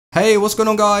Hey, what's going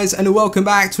on guys, and welcome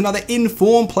back to another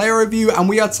informed player review, and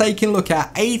we are taking a look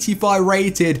at 85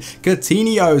 rated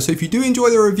Coutinho. So if you do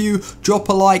enjoy the review, drop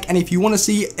a like, and if you want to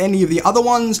see any of the other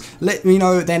ones, let me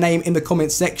know their name in the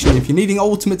comments section. If you're needing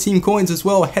Ultimate Team coins as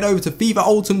well, head over to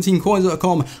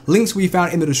FIFAUltimateTeamCoins.com, links will be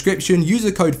found in the description. Use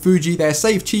the code Fuji, they're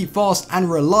safe, cheap, fast and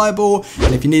reliable.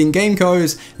 And if you're needing game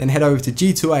codes, then head over to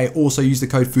G2A, also use the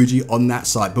code Fuji on that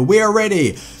site. But we are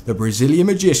ready, the Brazilian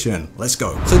Magician, let's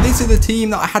go. So this is the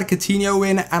team that I had Coutinho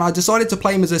in, and I decided to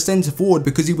play him as a centre forward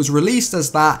because he was released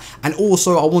as that, and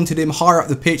also I wanted him higher up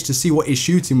the pitch to see what his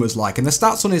shooting was like. And the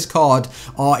stats on his card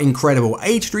are incredible: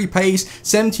 83 pace,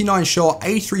 79 shot,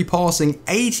 83 passing,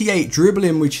 88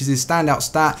 dribbling, which is his standout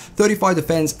stat, 35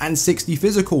 defence and 60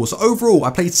 physical. So overall I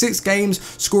played 6 games,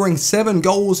 scoring 7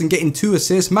 goals and getting 2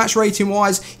 assists. Match rating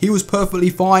wise, he was perfectly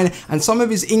fine, and some of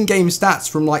his in-game stats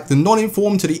from like the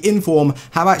non-inform to the inform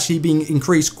have actually been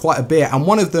increased quite a bit, and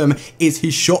one of them is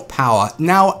his shot power,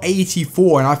 now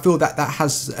 84, and I feel that that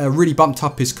has really bumped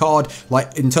up his card,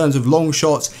 like in terms of long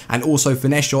shots and also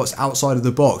finesse shots outside of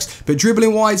the box. But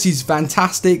dribbling wise, he's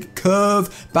fantastic: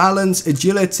 curve, balance,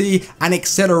 agility and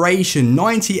acceleration,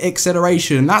 90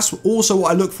 acceleration. And that's also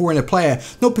what I look for in a player,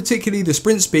 not particularly the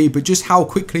sprint speed, but just how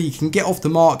quickly he can get off the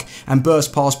mark and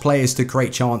burst past players to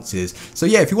create chances. So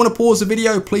yeah, if you want to pause the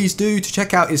video, please do, to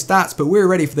check out his stats, but we're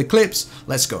ready for the clips.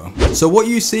 Let's go. So what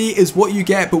you see is what you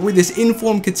get, but with this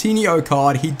informed Coutinho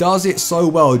card, he does it so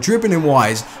well. Dribbling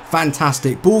wise,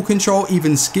 fantastic. Ball control,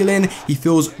 even skilling, he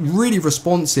feels really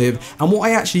responsive. And what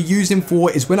I actually use him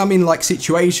for is when I'm in like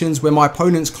situations where my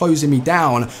opponent's closing me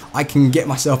down, I can get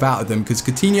myself out of them, because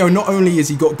Coutinho, not only has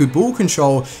he got good ball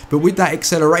control, but with that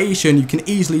acceleration you can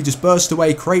easily just burst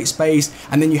away, create space,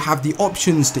 and then you have the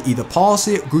options to either pass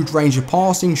it, good range of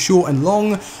passing, short and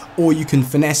long, or you can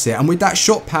finesse it. And with that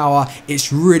shot power,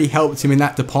 it's really helped him in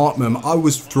that department. I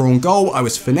was throwing goal, I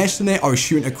was finessing it, I was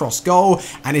shooting across goal,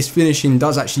 and his finishing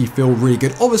does actually feel really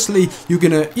good. Obviously you're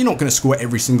not gonna score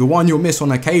every single one, you'll miss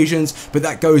on occasions, but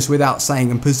that goes without saying.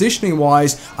 And positioning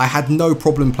wise, I had no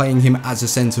problem playing him as a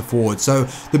centre forward. So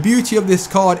the beauty of this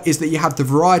card is that you have the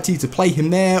variety to play him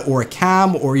there, or a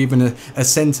cam, or even a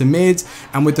centre mid.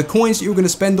 And with the coins that you're going to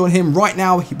spend on him right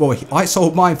now, I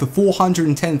sold mine for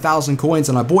 410,000 coins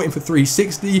and I bought him for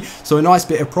 360, so a nice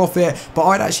bit of profit. But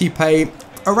I'd actually pay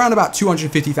around about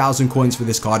 250,000 coins for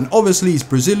this card, and obviously he's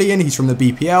Brazilian, he's from the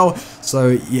BPL,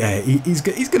 so yeah, he's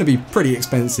going to be pretty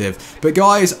expensive. But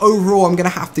guys, overall I'm going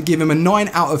to have to give him a 9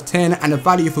 out of 10 and a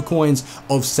value for coins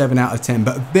of 7 out of 10.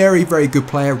 But very good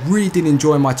player, really did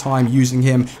enjoy my time using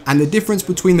him, and the difference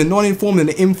between the non-inform and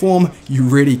the inform, you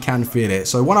really can feel it.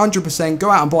 So 100% go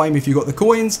out and buy him if you got the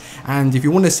coins, and if you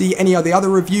want to see any of the other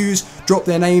reviews, drop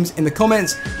their names in the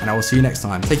comments, and I will see you next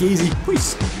time. Take it easy,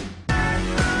 peace.